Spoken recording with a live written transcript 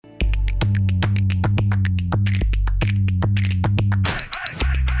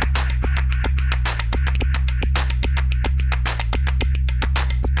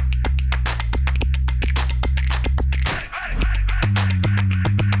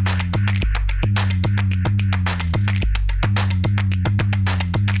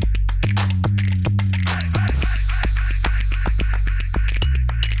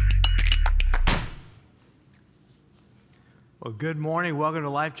Good morning. Welcome to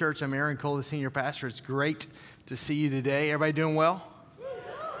Life Church. I'm Aaron Cole, the senior pastor. It's great to see you today. Everybody doing well?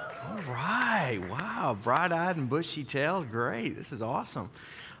 All right. Wow. Bright-eyed and bushy-tailed. Great. This is awesome.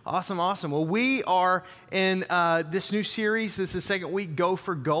 Awesome. Well, we are in this new series. This is the second week, Go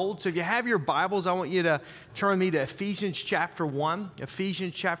for Gold. So if you have your Bibles, I want you to turn me to Ephesians chapter 1.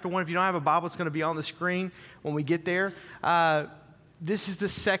 Ephesians chapter 1. If you don't have a Bible, it's going to be on the screen when we get there. This is the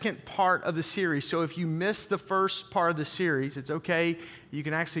second part of the series. So if you missed the first part of the series, it's okay. You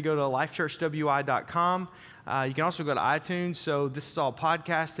can actually go to lifechurchwi.com. You can also go to iTunes. So this is all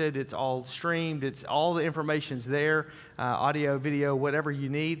podcasted. It's all streamed. It's all the information's there, audio, video, whatever you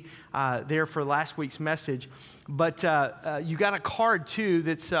need, there for last week's message. But you got a card, too,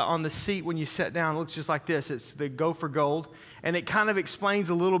 that's on the seat when you sit down. It looks just like this. It's the Go for Gold. And it kind of explains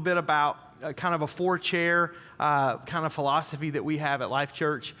a little bit about kind of a four-chair kind of philosophy that we have at Life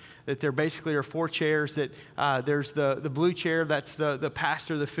Church, that there basically are four chairs. That there's the blue chair, that's the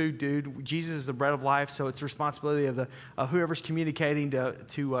pastor, the food dude. Jesus is the bread of life, so it's the responsibility of whoever's communicating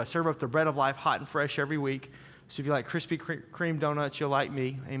to serve up the bread of life hot and fresh every week. So if you like Krispy Kreme donuts, you'll like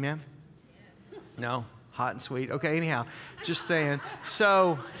me. Amen? No? Hot and sweet. Okay, anyhow, just saying.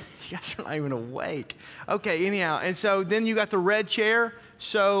 So you guys are not even awake. Okay, anyhow, and so then you got the red chair.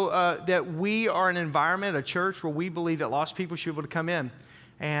 So that we are an environment, a church, where we believe that lost people should be able to come in.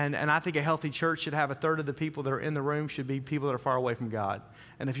 And I think a healthy church should have a third of the people that are in the room should be people that are far away from God.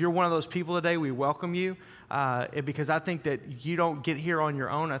 And if you're one of those people today, we welcome you because I think that you don't get here on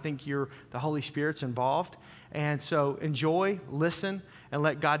your own. I think the Holy Spirit's involved. And so enjoy, listen, and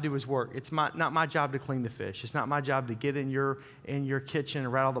let God do His work. It's not my job to clean the fish. It's not my job to get in your kitchen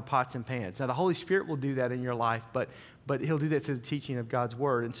and rattle the pots and pans. Now, the Holy Spirit will do that in your life, but He'll do that through the teaching of God's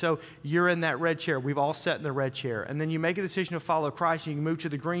Word. And so you're in that red chair. We've all sat in the red chair. And then you make a decision to follow Christ, and you can move to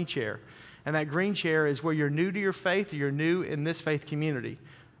the green chair. And that green chair is where you're new to your faith, or you're new in this faith community.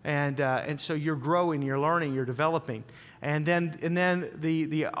 And so you're growing, you're learning, you're developing. And then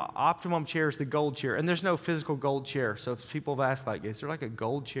the optimum chair is the gold chair. And there's no physical gold chair. So if people have asked, like, is there like a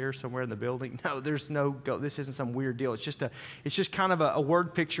gold chair somewhere in the building? No, there's no gold. This isn't some weird deal. It's just kind of a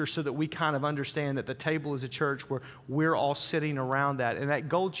word picture so that we kind of understand that the table is a church where we're all sitting around that. And that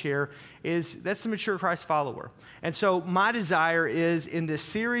gold chair that's the mature Christ follower. And so my desire is in this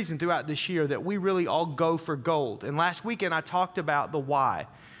series and throughout this year that we really all go for gold. And last weekend I talked about the why.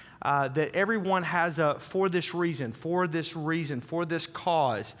 That everyone has for this reason, for this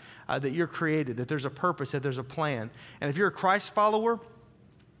cause that you're created, that there's a purpose, that there's a plan. And if you're a Christ follower,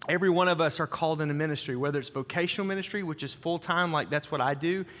 every one of us are called into ministry, whether it's vocational ministry, which is full-time, like that's what I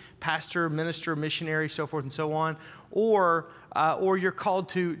do, pastor, minister, missionary, so forth and so on, or you're called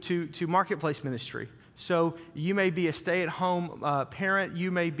to marketplace ministry. So you may be a stay-at-home parent, you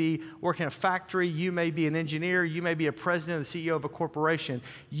may be working in a factory, you may be an engineer, you may be a president or the CEO of a corporation.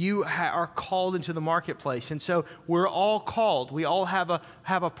 You are called into the marketplace. And so we're all called. We all have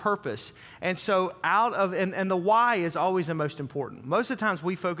a purpose. And so and the why is always the most important. Most of the times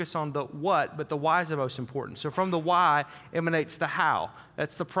we focus on the what, but the why is the most important. So from the why emanates the how.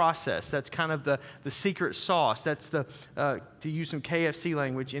 That's the process. That's kind of the secret sauce. That's to use some KFC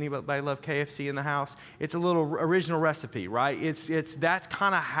language. Anybody love KFC in the house? It's a little original recipe, right? That's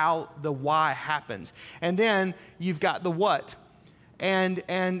kind of how the why happens. And then you've got the what. And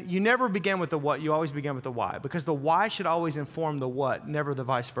you never begin with the what, you always begin with the why, because the why should always inform the what, never the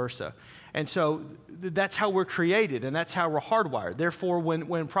vice versa. And so that's how we're created, and that's how we're hardwired. Therefore,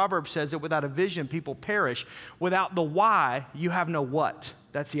 when Proverbs says that without a vision, people perish, without the why, you have no what.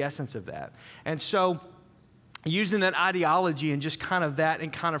 That's the essence of that. And so using that ideology and just kind of that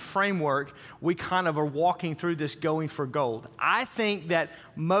and kind of framework, we kind of are walking through this going for gold. I think that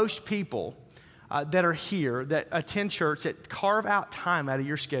most people that are here, that attend church, that carve out time out of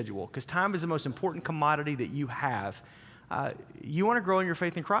your schedule, because time is the most important commodity that you have. You want to grow in your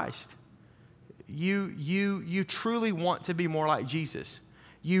faith in Christ. You truly want to be more like Jesus.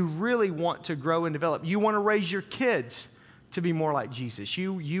 You really want to grow and develop. You want to raise your kids to be more like Jesus.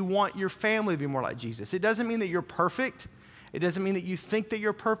 You want your family to be more like Jesus. It doesn't mean that you're perfect. It doesn't mean that you think that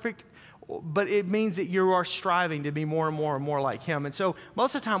you're perfect, but it means that you are striving to be more and more and more like Him. And so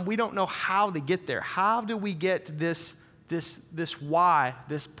most of the time we don't know how to get there. How do we get this why,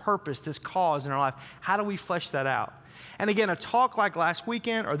 this purpose, this cause in our life? How do we flesh that out? And again, a talk like last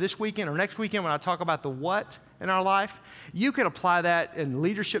weekend or this weekend or next weekend when I talk about the what in our life, you could apply that in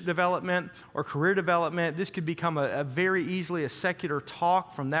leadership development or career development. This could become a very easily a secular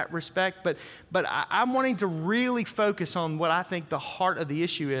talk from that respect. But I'm wanting to really focus on what I think the heart of the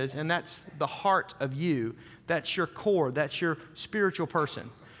issue is, and that's the heart of you. That's your core. That's your spiritual person.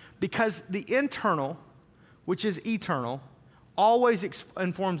 Because the internal, which is eternal, always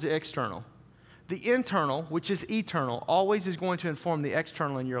informs the external. The internal, which is eternal, always is going to inform the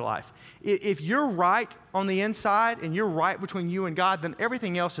external in your life. If you're right on the inside and you're right between you and God, then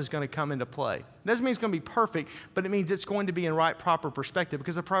everything else is going to come into play. It doesn't mean it's going to be perfect, but it means it's going to be in right, proper perspective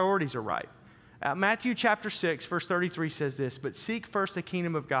because the priorities are right. Matthew chapter 6, verse 33 says this, "But seek first the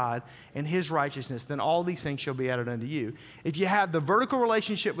kingdom of God and his righteousness, then all these things shall be added unto you." If you have the vertical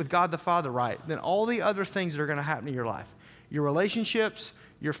relationship with God the Father right, then all the other things that are going to happen in your life, your relationships,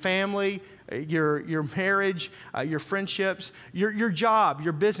 your family, your marriage, your friendships, your job,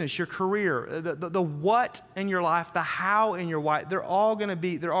 your business, your career, the what in your life, the how in your why, they're all going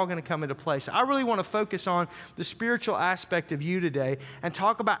to come into place. I really want to focus on the spiritual aspect of you today and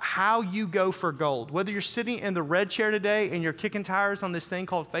talk about how you go for gold. Whether you're sitting in the red chair today and you're kicking tires on this thing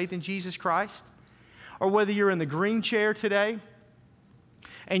called faith in Jesus Christ, or whether you're in the green chair today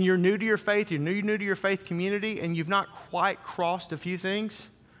and you're new to your faith, you're new to your faith community, and you've not quite crossed a few things,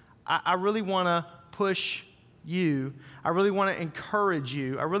 I really want to push you. I really want to encourage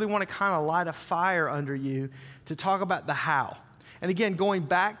you. I really want to kind of light a fire under you to talk about the how. And again, going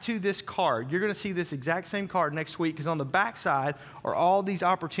back to this card, you're going to see this exact same card next week because on the back side are all these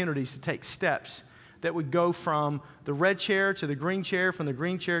opportunities to take steps that would go from the red chair to the green chair, from the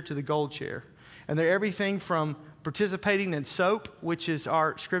green chair to the gold chair. And they're everything from participating in SOAP, which is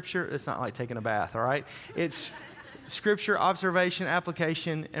our scripture. It's not like taking a bath, all right? It's scripture, observation,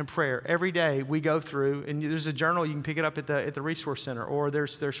 application, and prayer. Every day we go through, and there's a journal, you can pick it up at the Resource Center, or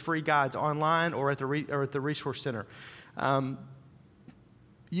there's free guides online or at the Resource Center.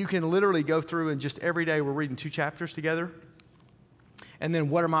 You can literally go through and just every day we're reading 2 chapters together. And then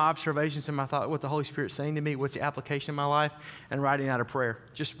what are my observations and my thought, what the Holy Spirit's saying to me, what's the application in my life, and writing out a prayer.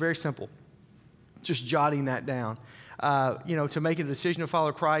 Just very simple. Just jotting that down. To make a decision to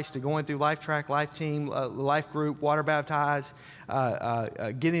follow Christ, to going through Life Track, Life Team, Life Group, Water Baptize,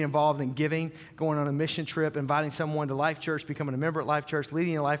 getting involved in giving, going on a mission trip, inviting someone to Life Church, becoming a member at Life Church,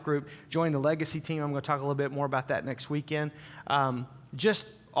 leading a Life Group, joining the Legacy Team. I'm going to talk a little bit more about that next weekend. Just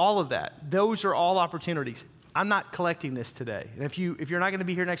all of that. Those are all opportunities. I'm not collecting this today. And if you're not going to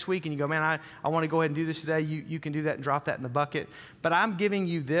be here next week and you go, man, I want to go ahead and do this today, you can do that and drop that in the bucket. But I'm giving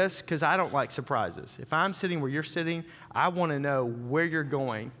you this because I don't like surprises. If I'm sitting where you're sitting, I want to know where you're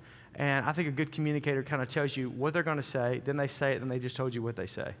going. And I think a good communicator kind of tells you what they're going to say, then they say it, then they just told you what they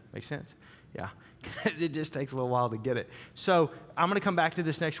say. Make sense? Yeah. It just takes a little while to get it. So I'm going to come back to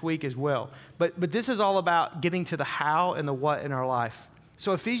this next week as well. But this is all about getting to the how and the what in our life.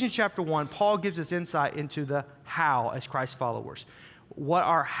 So Ephesians chapter 1, Paul gives us insight into the how as Christ followers. What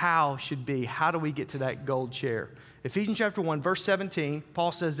our how should be. How do we get to that gold chair? Ephesians chapter 1, verse 17,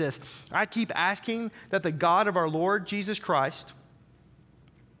 Paul says this, "I keep asking that the God of our Lord Jesus Christ,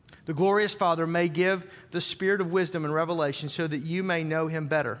 the glorious Father, may give the spirit of wisdom and revelation so that you may know him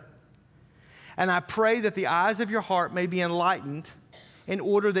better. And I pray that the eyes of your heart may be enlightened in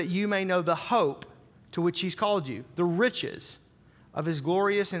order that you may know the hope to which he's called you, the riches of his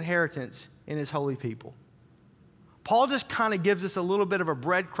glorious inheritance in his holy people." Paul just kind of gives us a little bit of a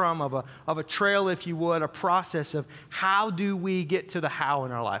breadcrumb of a trail, if you would, a process of how do we get to the how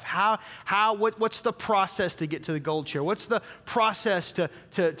in our life? What's the process to get to the gold chair? What's the process to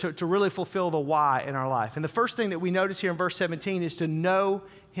really fulfill the why in our life? And the first thing that we notice here in verse 17 is to know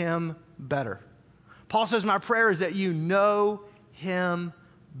him better. Paul says, my prayer is that you know him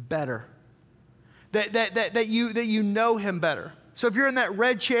better. That you know him better. So if you're in that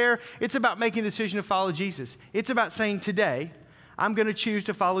red chair, it's about making a decision to follow Jesus. It's about saying today, I'm going to choose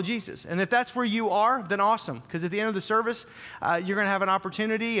to follow Jesus. And if that's where you are, then awesome. Because at the end of the service, you're going to have an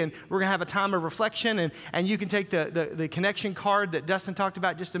opportunity and we're going to have a time of reflection. And you can take the connection card that Dustin talked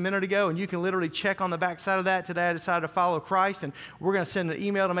about just a minute ago, and you can literally check on the back side of that. Today I decided to follow Christ. And we're going to send an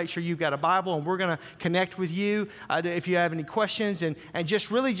email to make sure you've got a Bible. And we're going to connect with you if you have any questions and just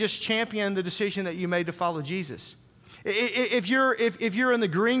really just champion the decision that you made to follow Jesus. If you're in the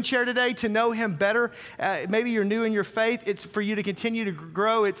green chair today, to know him better, maybe you're new in your faith, it's for you to continue to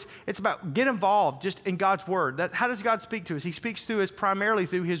grow. It's about get involved just in God's word. How does God speak to us? He speaks to us primarily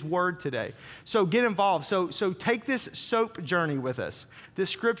through his word today. So get involved. So take this SOAP journey with us.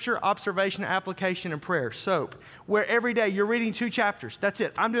 This scripture, observation, application, and prayer. SOAP. Where every day you're reading 2 chapters. That's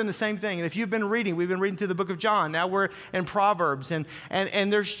it. I'm doing the same thing. And if you've been reading, we've been reading through the book of John. Now we're in Proverbs. And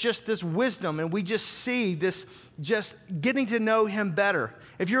there's just this wisdom. And we just see this just getting to know him better.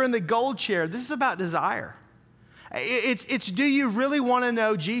 If you're in the gold chair, this is about desire. It's do you really want to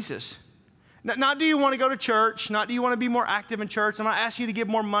know Jesus? Not do you want to go to church, not do you want to be more active in church. I'm not asking you to give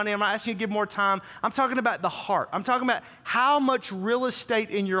more money. I'm not asking you to give more time. I'm talking about the heart. I'm talking about how much real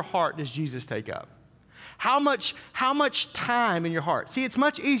estate in your heart does Jesus take up? How much time in your heart? See, it's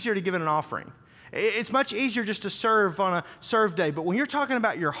much easier to give in an offering. It's much easier just to serve on a serve day. But when you're talking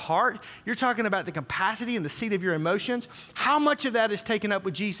about your heart, you're talking about the capacity and the seat of your emotions. How much of that is taken up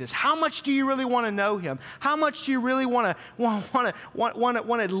with Jesus? How much do you really want to know him? How much do you really want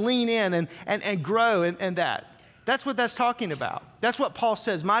to lean in and grow in that? That's what that's talking about. That's what Paul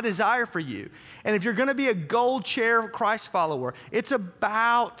says, my desire for you. And if you're going to be a gold chair Christ follower, it's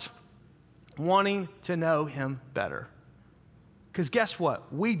about wanting to know him better. Because guess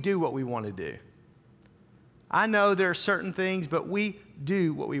what? We do what we want to do. I know there are certain things, but we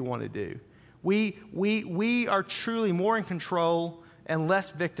do what we want to do. We are truly more in control and less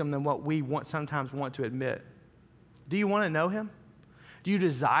victim than what we sometimes want to admit. Do you want to know him? Do you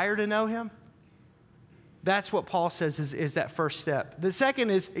desire to know him? That's what Paul says is that first step. The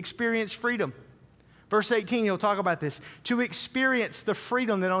second is experience freedom. Verse 18, he'll talk about this. To experience the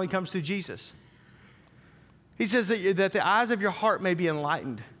freedom that only comes through Jesus. He says that the eyes of your heart may be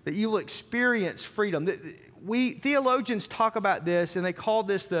enlightened, that you will experience freedom. Theologians talk about this, and they call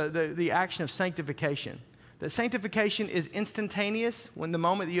this the action of sanctification. That sanctification is instantaneous when the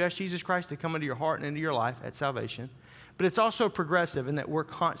moment that you ask Jesus Christ to come into your heart and into your life at salvation. But it's also progressive in that we're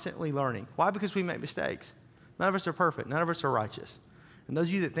constantly learning. Why? Because we make mistakes. None of us are perfect. None of us are righteous. And those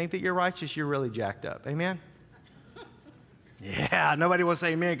of you that think that you're righteous, you're really jacked up. Amen? Yeah, nobody will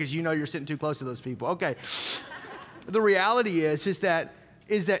say amen because you know you're sitting too close to those people. Okay. The reality is that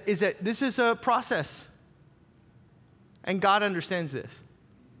this is a process. And God understands this.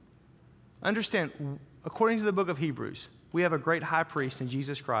 Understand, according to the book of Hebrews, we have a great high priest in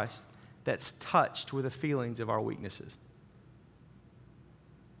Jesus Christ that's touched with the feelings of our weaknesses.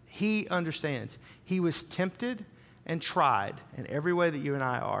 He understands. He was tempted and tried in every way that you and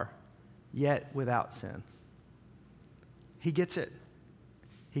I are, yet without sin. He gets it.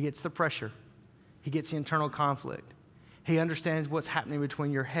 He gets the pressure. He gets the internal conflict. He understands what's happening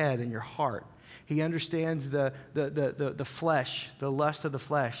between your head and your heart. He understands the flesh, the lust of the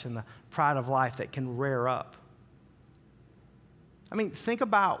flesh and the pride of life that can rear up. I mean, think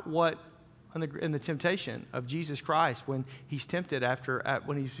about what in the temptation of Jesus Christ when he's tempted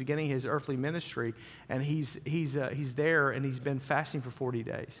when he's beginning his earthly ministry, and he's there and he's been fasting for 40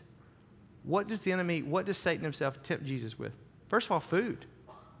 days. What does Satan himself tempt Jesus with? First of all, food.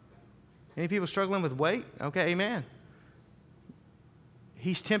 Any people struggling with weight? Okay, amen.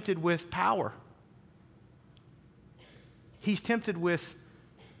 He's tempted with power. He's tempted with,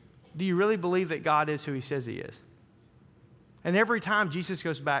 do you really believe that God is who he says he is? And every time Jesus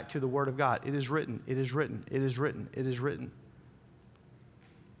goes back to the Word of God, it is written, it is written, it is written, it is written.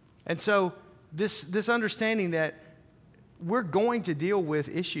 And so this understanding that we're going to deal with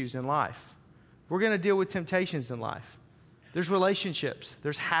issues in life. We're going to deal with temptations in life. There's relationships,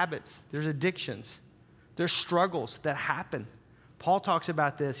 there's habits, there's addictions, there's struggles that happen. Paul talks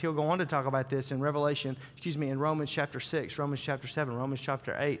about this. He'll go on to talk about this in in Romans chapter 6, Romans chapter 7, Romans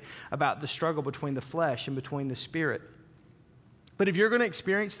chapter 8, about the struggle between the flesh and between the spirit. But if you're going to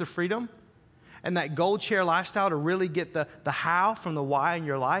experience the freedom and that gold chair lifestyle to really get the how from the why in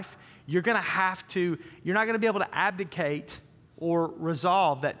your life, you're not going to be able to abdicate or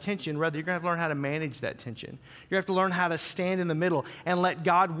resolve that tension. Rather, you're going to have to learn how to manage that tension. You have to learn how to stand in the middle and let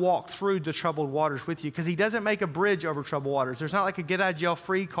God walk through the troubled waters with you, because he doesn't make a bridge over troubled waters. There's not like a get out of jail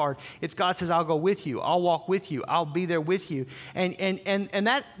free card. It's God says, I'll go with you. I'll walk with you. I'll be there with you. And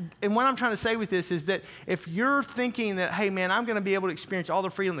what I'm trying to say with this is that if you're thinking that, hey man, I'm going to be able to experience all the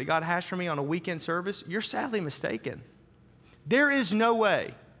freedom that God has for me on a weekend service, you're sadly mistaken. There is no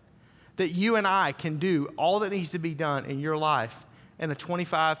way that you and I can do all that needs to be done in your life in a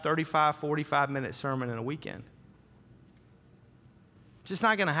 25, 35, 45-minute sermon in a weekend. It's just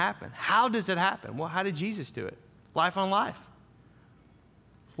not going to happen. How does it happen? Well, how did Jesus do it? Life on life.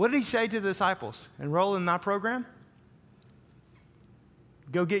 What did he say to the disciples? Enroll in my program?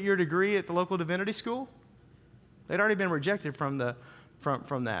 Go get your degree at the local divinity school? They'd already been rejected from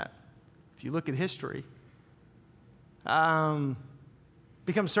that. If you look at history.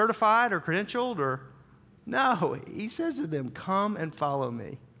 Become certified or credentialed or no. He says to them, come and follow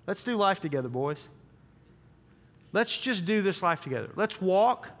me. Let's do life together, boys. Let's just do this life together. Let's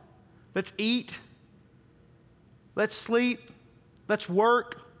walk. Let's eat. Let's sleep. Let's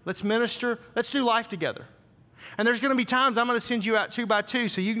work. Let's minister. Let's do life together. And there's going to be times I'm going to send you out 2 by 2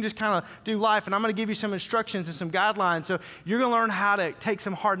 so you can just kind of do life, and I'm going to give you some instructions and some guidelines. So you're going to learn how to take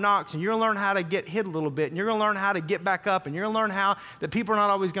some hard knocks, and you're going to learn how to get hit a little bit, and you're going to learn how to get back up, and you're going to learn how that people are not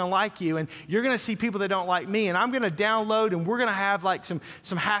always going to like you, and you're going to see people that don't like me, and I'm going to download, and we're going to have like some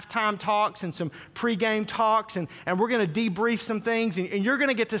halftime talks and some pregame talks, and we're going to debrief some things, and you're going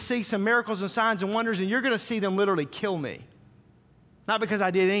to get to see some miracles and signs and wonders, and you're going to see them literally kill me. Not because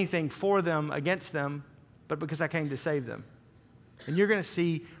I did anything for them, against them, but because I came to save them. And you're going to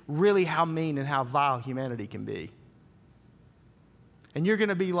see really how mean and how vile humanity can be. And you're going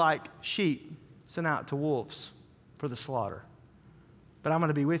to be like sheep sent out to wolves for the slaughter. But I'm going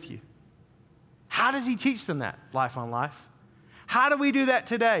to be with you. How does he teach them that? Life on life. How do we do that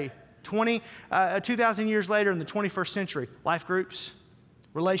today? 2,000 years later in the 21st century. Life groups,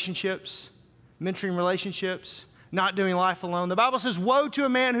 relationships, mentoring relationships, not doing life alone. The Bible says, woe to a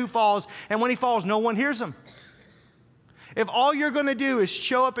man who falls, and when he falls, no one hears him. If all you're going to do is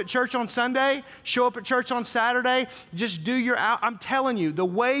show up at church on Sunday, show up at church on Saturday, just do your out. I'm telling you, the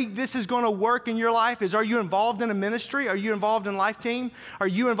way this is going to work in your life is, are you involved in a ministry? Are you involved in Life Team? Are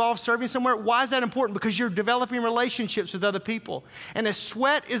you involved serving somewhere? Why is that important? Because you're developing relationships with other people. And as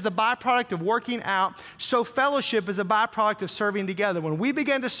sweat is the byproduct of working out, so fellowship is a byproduct of serving together. When we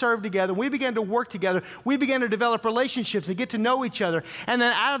begin to serve together, we begin to work together, we begin to develop relationships and get to know each other. And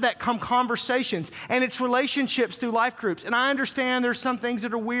then out of that come conversations. And it's relationships through life groups. And I understand there's some things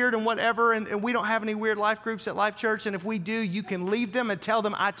that are weird and whatever, and we don't have any weird life groups at Life Church, and if we do, you can leave them and tell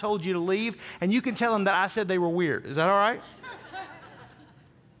them I told you to leave, and you can tell them that I said they were weird. Is that all right?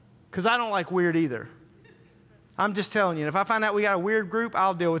 Because I don't like weird either. I'm just telling you, if I find out we got a weird group,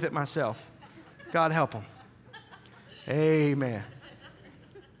 I'll deal with it myself. God help them. Amen.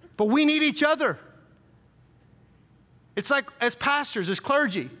 But we need each other. It's like as pastors, as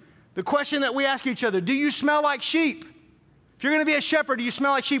clergy, the question that we ask each other, do you smell like sheep? If you're going to be a shepherd, do you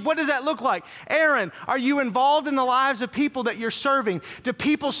smell like sheep? What does that look like? Aaron, are you involved in the lives of people that you're serving? Do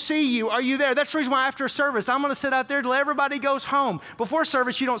people see you? Are you there? That's the reason why after service, I'm going to sit out there till everybody goes home. Before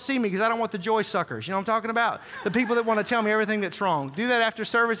service, you don't see me because I don't want the joy suckers. You know what I'm talking about? The people that want to tell me everything that's wrong. Do that after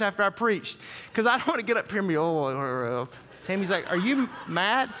service, after I preached. Because I don't want to get up here and be, Tammy's like, are you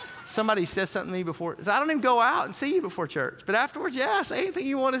mad? Somebody says something to me before. I don't even go out and see you before church. But afterwards, yeah, say anything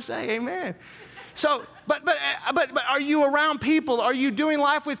you want to say. Amen. So, but are you around people? Are you doing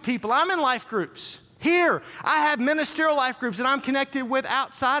life with people? I'm in life groups. Here, I have ministerial life groups that I'm connected with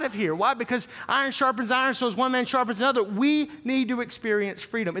outside of here. Why? Because iron sharpens iron, so as one man sharpens another. We need to experience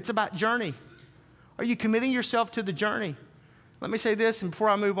freedom. It's about journey. Are you committing yourself to the journey? Let me say this, and before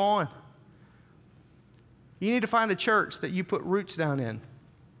I move on. You need to find a church that you put roots down in.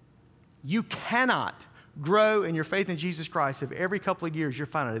 You cannot grow in your faith in Jesus Christ if every couple of years you're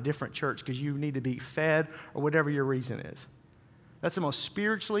finding a different church because you need to be fed or whatever your reason is. That's the most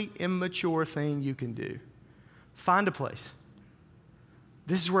spiritually immature thing you can do. Find a place.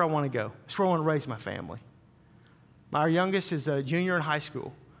 This is where I want to go. This is where I want to raise my family. Our youngest is a junior in high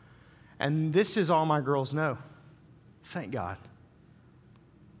school, and this is all my girls know. Thank God.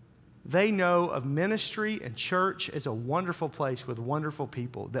 They know of ministry and church as a wonderful place with wonderful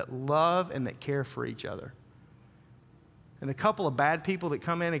people that love and that care for each other. And a couple of bad people that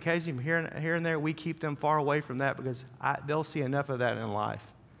come in occasionally here and there, we keep them far away from that because they'll see enough of that in life.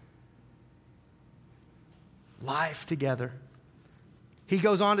 Life together. He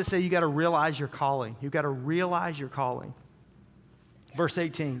goes on to say you got to realize your calling. You've got to realize your calling. Verse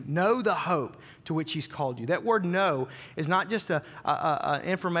 18, know the hope to which he's called you. That word know is not just an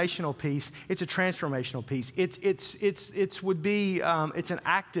informational piece, it's a transformational piece. It's an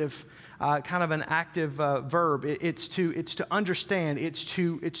active, kind of an active verb. It's to understand, it's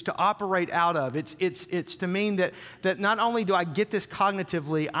to operate out of. It's to mean that not only do I get this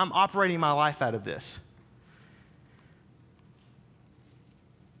cognitively, I'm operating my life out of this.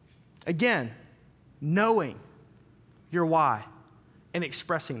 Again, knowing your why. And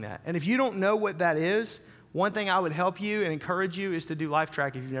expressing that. And if you don't know what that is, one thing I would help you and encourage you is to do Life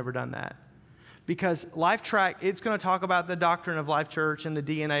Track if you've never done that. Because Life Track, it's going to talk about the doctrine of Life Church and the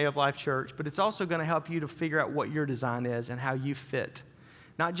DNA of Life Church, but it's also going to help you to figure out what your design is and how you fit.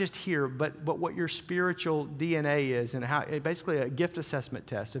 Not just here, but what your spiritual DNA is and how, basically a gift assessment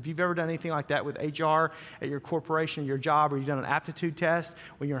test. So if you've ever done anything like that with HR at your corporation, your job, or you've done an aptitude test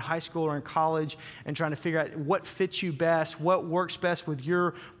when you're in high school or in college and trying to figure out what fits you best, what works best with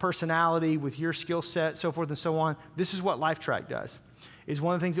your personality, with your skill set, so forth and so on, this is what Life Track does. Is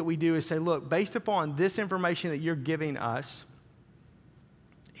one of the things that we do is say, look, based upon this information that you're giving us,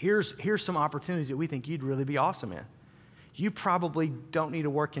 here's some opportunities that we think you'd really be awesome in. You probably don't need to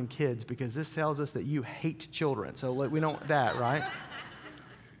work in kids because this tells us that you hate children. So we don't want that, right?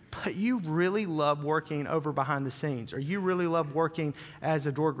 But you really love working over behind the scenes, or you really love working as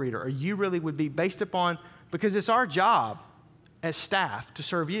a door greeter, or you really would be based upon, because it's our job as staff to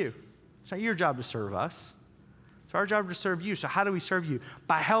serve you. It's not your job to serve us. It's our job to serve you. So how do we serve you?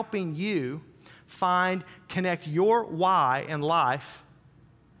 By helping you connect your why in life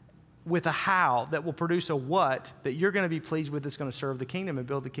with a how that will produce a what that you're going to be pleased with that's going to serve the kingdom and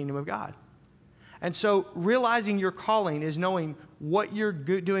build the kingdom of God. And so realizing your calling is knowing what you're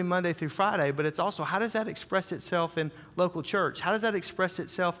doing Monday through Friday, but it's also how does that express itself in local church? How does that express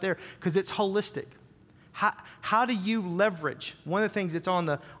itself there? Because it's holistic. How do you leverage? One of the things that's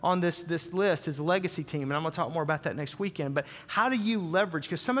on this list is a legacy team, and I'm going to talk more about that next weekend. But how do you leverage?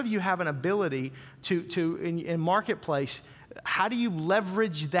 Because some of you have an ability to in marketplace. How do you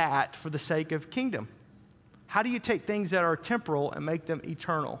leverage that for the sake of kingdom? How do you take things that are temporal and make them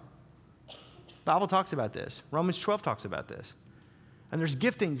eternal? The Bible talks about this. Romans 12 talks about this. And there's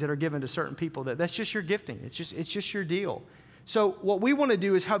giftings that are given to certain people that's just your gifting. It's just your deal. So what we want to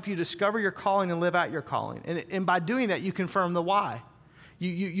do is help you discover your calling and live out your calling. And by doing that, you confirm the why.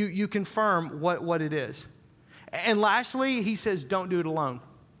 You confirm what it is. And lastly, he says, don't do it alone.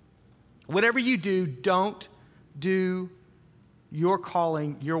 Whatever you do, don't do your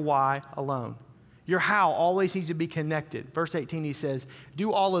calling, your why alone. Your how always needs to be connected. Verse 18, he says,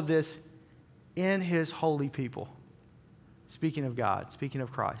 do all of this in his holy people. Speaking of God, speaking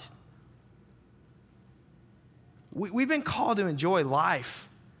of Christ. We've been called to enjoy life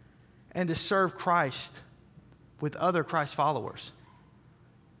and to serve Christ with other Christ followers.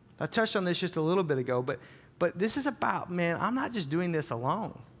 I touched on this just a little bit ago, but this is about, man, I'm not just doing this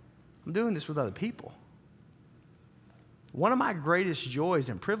alone. I'm doing this with other people. One of my greatest joys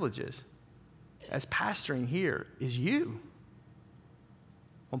and privileges as pastoring here is you.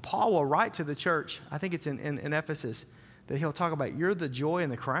 When Paul will write to the church, I think it's in Ephesus, that he'll talk about you're the joy and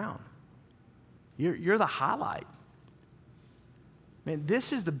the crown. You're the highlight. Man,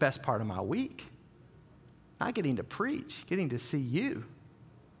 this is the best part of my week. Not getting to preach, getting to see you.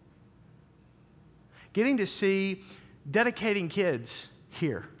 Getting to see dedicating kids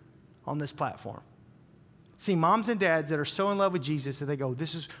here on this platform. See moms and dads that are so in love with Jesus that they go,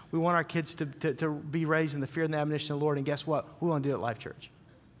 we want our kids to be raised in the fear and the admonition of the Lord, and guess what? We want to do it at Life Church.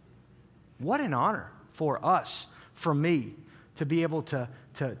 What an honor for us, for me, to be able to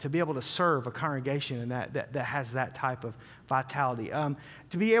serve a congregation and that has that type of vitality.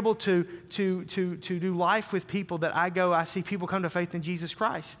 To be able to do life with people that I see people come to faith in Jesus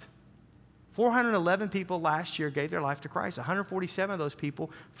Christ. 411 people last year gave their life to Christ. 147 of those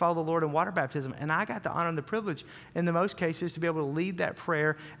people followed the Lord in water baptism. And I got the honor and the privilege, in the most cases, to be able to lead that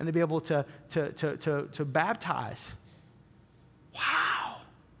prayer and to be able to baptize. Wow.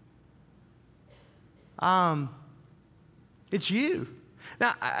 It's you.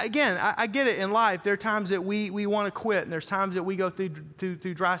 Now, again, I get it in life. There are times that we want to quit, and there's times that we go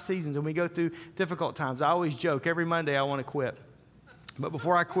through dry seasons and we go through difficult times. I always joke, every Monday I want to quit. But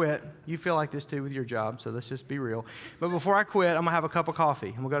before I quit, you feel like this too with your job, so let's just be real. But before I quit, I'm going to have a cup of coffee.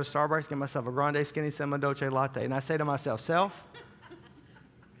 I'm going to go to Starbucks, get myself a grande skinny cinnamon dolce latte. And I say to myself, self,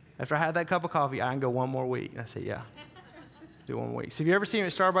 after I had that cup of coffee, I can go one more week. And I say, yeah, do one more week. So if you ever see me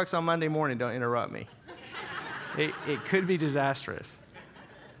at Starbucks on Monday morning, don't interrupt me. It could be disastrous.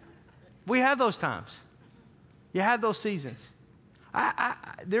 We have those times. You have those seasons.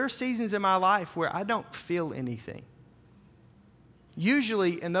 There are seasons in my life where I don't feel anything.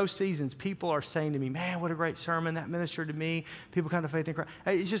 Usually in those seasons, people are saying to me, man, what a great sermon, that ministered to me. People come to faith in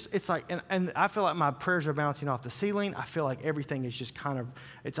Christ. It's like, and I feel like my prayers are bouncing off the ceiling. I feel like everything is just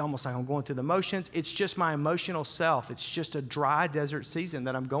it's almost like I'm going through the motions. It's just my emotional self. It's just a dry desert season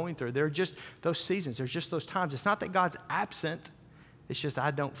that I'm going through. There are just those seasons. There's just those times. It's not that God's absent. It's just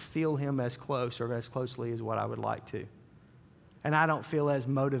I don't feel him as close or as closely as what I would like to. And I don't feel as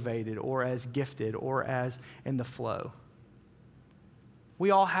motivated or as gifted or as in the flow. We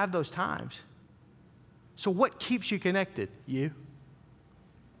all have those times. So what keeps you connected? You.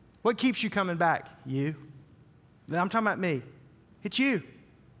 What keeps you coming back? You. I'm talking about me. It's you.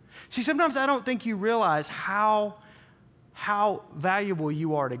 See, sometimes I don't think you realize how valuable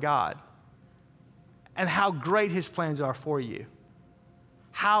you are to God and how great his plans are for you.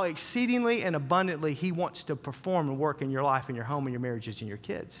 How exceedingly and abundantly he wants to perform and work in your life, in your home, in your marriages, and your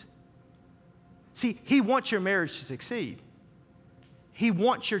kids. See, he wants your marriage to succeed. He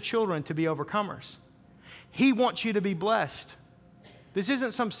wants your children to be overcomers. He wants you to be blessed. This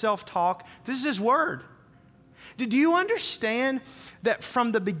isn't some self-talk. This is his word. Do you understand that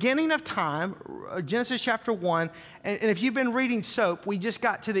from the beginning of time, Genesis chapter 1, and if you've been reading SOAP, we just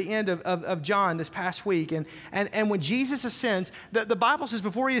got to the end of John this past week, and when Jesus ascends, the Bible says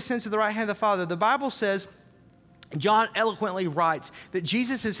before he ascends to the right hand of the Father, the Bible says, John eloquently writes that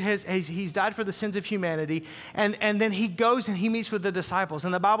Jesus he's died for the sins of humanity, and then he goes and he meets with the disciples,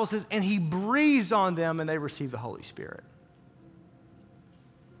 and the Bible says, and he breathes on them and they receive the Holy Spirit.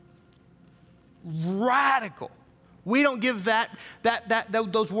 Radical. We don't give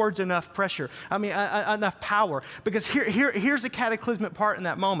those words enough pressure. Enough power. Because here's the cataclysmic part in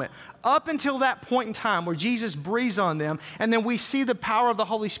that moment. Up until that point in time where Jesus breathes on them, and then we see the power of the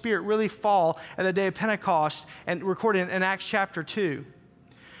Holy Spirit really fall at the day of Pentecost, and recorded in Acts chapter 2.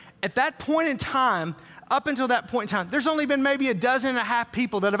 At that point in time, up until that point in time, there's only been maybe 12.5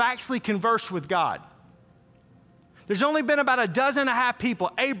 people that have actually conversed with God. There's only been about 12.5 people,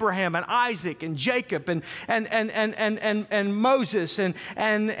 Abraham and Isaac and Jacob and Moses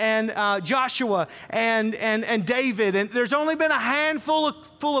and Joshua and David. And there's only been a handful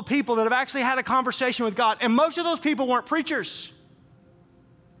full of people that have actually had a conversation with God. And most of those people weren't preachers.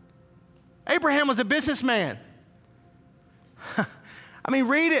 Abraham was a businessman.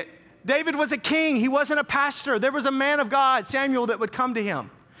 Read it. David was a king. He wasn't a pastor. There was a man of God, Samuel, that would come to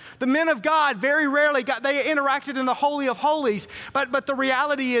him. The men of God very rarely they interacted in the Holy of Holies, but the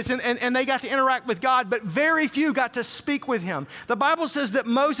reality is, and they got to interact with God, but very few got to speak with him. The Bible says that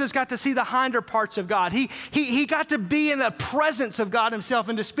Moses got to see the hinder parts of God. He got to be in the presence of God himself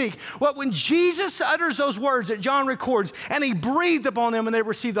and to speak. Well, when Jesus utters those words that John records, and he breathed upon them and they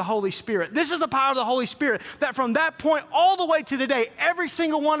received the Holy Spirit. This is the power of the Holy Spirit, that from that point all the way to today, every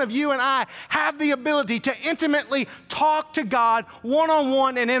single one of you and I have the ability to intimately talk to God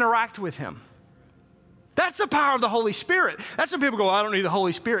one-on-one and interact with him. That's the power of the Holy Spirit. That's when people go, I don't need the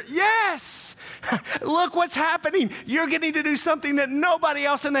Holy Spirit. Yes! Look what's happening. You're getting to do something that nobody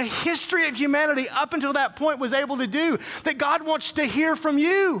else in the history of humanity up until that point was able to do. That God wants to hear from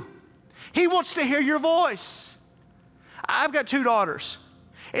you. He wants to hear your voice. I've got 2 daughters.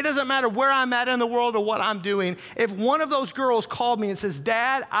 It doesn't matter where I'm at in the world or what I'm doing. If one of those girls called me and says,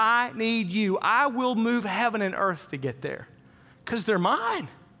 Dad, I need you, I will move heaven and earth to get there. Because they're mine.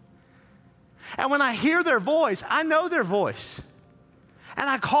 And when I hear their voice, I know their voice. And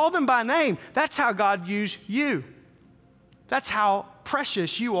I call them by name. That's how God views you. That's how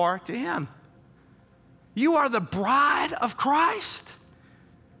precious you are to him. You are the bride of Christ.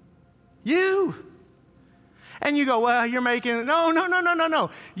 You. And you go, well, you're making,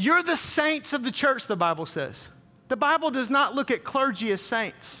 no. You're the saints of the church, the Bible says. The Bible does not look at clergy as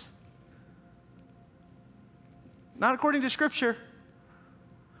saints. Not according to Scripture.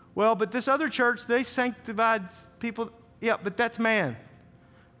 Well, but this other church, they sanctify people. Yeah, but that's man.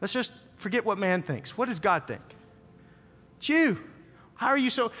 Let's just forget what man thinks. What does God think? It's you. How are you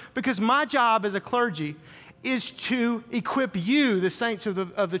so? Because my job as a clergy is to equip you, the saints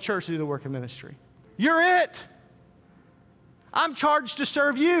of the church, to do the work of ministry. You're it. I'm charged to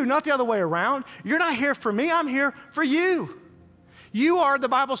serve you, not the other way around. You're not here for me. I'm here for you. You are, the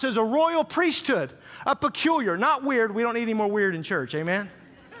Bible says, a royal priesthood, a peculiar, not weird. We don't need any more weird in church. Amen?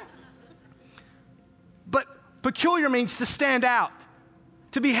 But peculiar means to stand out,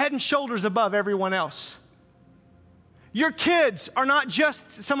 to be head and shoulders above everyone else. Your kids are not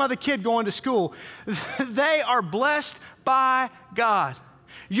just some other kid going to school. They are blessed by God.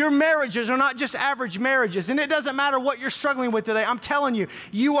 Your marriages are not just average marriages, and it doesn't matter what you're struggling with today. I'm telling you,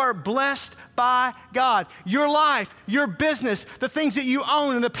 you are blessed by God. Your life, your business, the things that you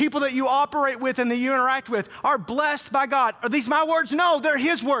own, and the people that you operate with and that you interact with are blessed by God. Are these my words? No, they're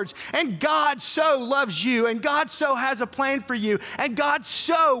his words. And God so loves you, and God so has a plan for you, and God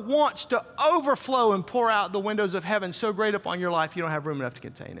so wants to overflow and pour out the windows of heaven so great upon your life you don't have room enough to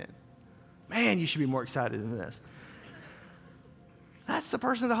contain it. Man, you should be more excited than this. That's the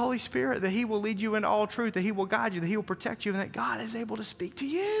person of the Holy Spirit, that he will lead you into all truth, that he will guide you, that he will protect you, and that God is able to speak to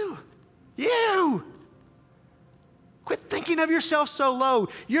you. You. Quit thinking of yourself so low.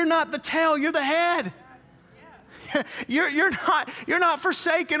 You're not the tail, you're the head. You're not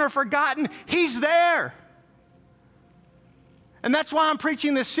forsaken or forgotten. He's there. And that's why I'm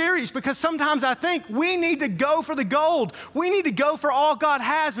preaching this series, because sometimes I think we need to go for the gold. We need to go for all God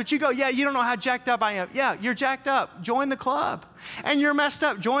has. But you go, yeah, you don't know how jacked up I am. Yeah, you're jacked up. Join the club. And you're messed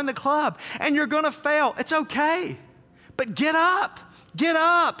up. Join the club. And you're going to fail. It's okay. But get up. Get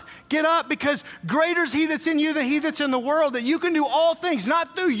up. Get up, because greater is he that's in you than he that's in the world, that you can do all things,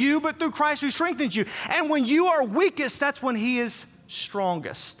 not through you, but through Christ who strengthens you. And when you are weakest, that's when he is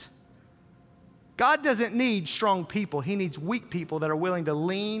strongest. God doesn't need strong people. He needs weak people that are willing to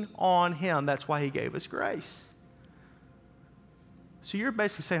lean on him. That's why he gave us grace. So you're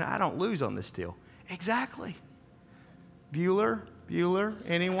basically saying, I don't lose on this deal. Exactly. Bueller,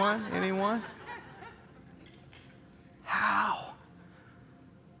 anyone? How?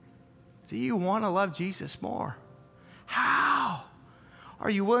 Do you want to love Jesus more? How? Are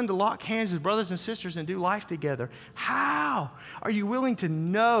you willing to lock hands with brothers and sisters and do life together? How? Are you willing to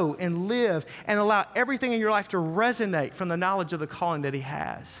know and live and allow everything in your life to resonate from the knowledge of the calling that He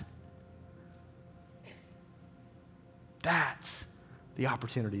has? That's the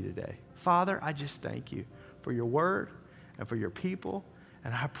opportunity today. Father, I just thank you for your word and for your people.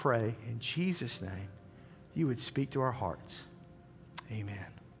 And I pray in Jesus' name, you would speak to our hearts. Amen.